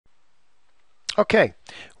Okay,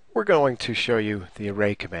 we're going to show you the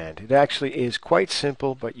array command. It actually is quite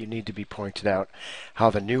simple, but you need to be pointed out how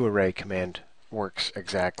the new array command works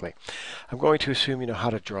exactly. I'm going to assume you know how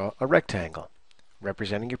to draw a rectangle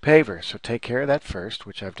representing your paver, so take care of that first,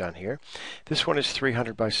 which I've done here. This one is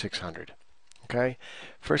 300 by 600. Okay,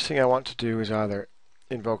 first thing I want to do is either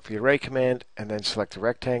invoke the array command and then select the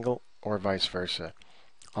rectangle, or vice versa.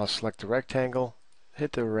 I'll select the rectangle,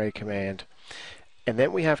 hit the array command, and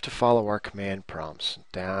then we have to follow our command prompts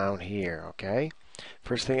down here, okay?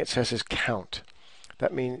 First thing it says is count.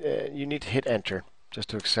 That means you need to hit enter just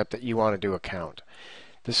to accept that you want to do a count.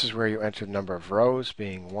 This is where you enter the number of rows,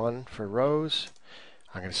 being 1 for rows.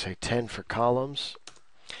 I'm going to say 10 for columns.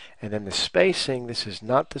 And then the spacing, this is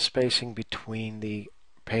not the spacing between the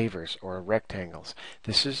pavers or rectangles.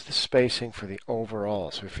 This is the spacing for the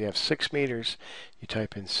overall. So if you have 6 meters, you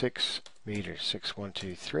type in 6 meters, 6, 1,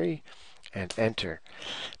 2, 3, and enter.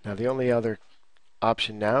 Now the only other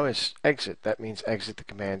option now is exit. That means exit the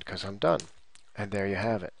command because I'm done. And there you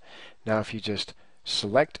have it. Now if you just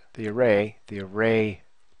select the array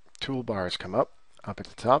toolbars come up at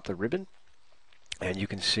the top, the ribbon, and you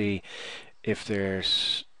can see if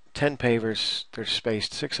there's 10 pavers, they're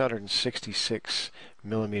spaced 666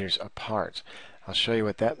 millimeters apart. I'll show you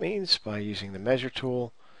what that means by using the measure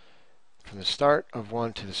tool. From the start of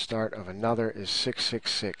one to the start of another is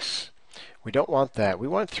 666. We don't want that. We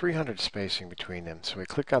want 300 spacing between them. So we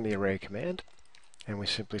click on the array command and we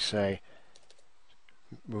simply say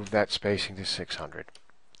move that spacing to 600.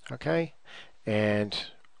 Okay, and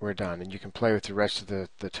we're done. And you can play with the rest of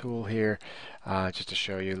the tool here just to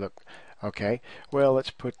show you. Look, okay. Well, let's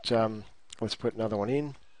put another one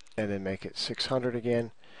in and then make it 600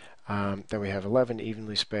 again. Then we have 11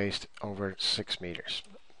 evenly spaced over 6 meters,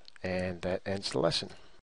 and that ends the lesson.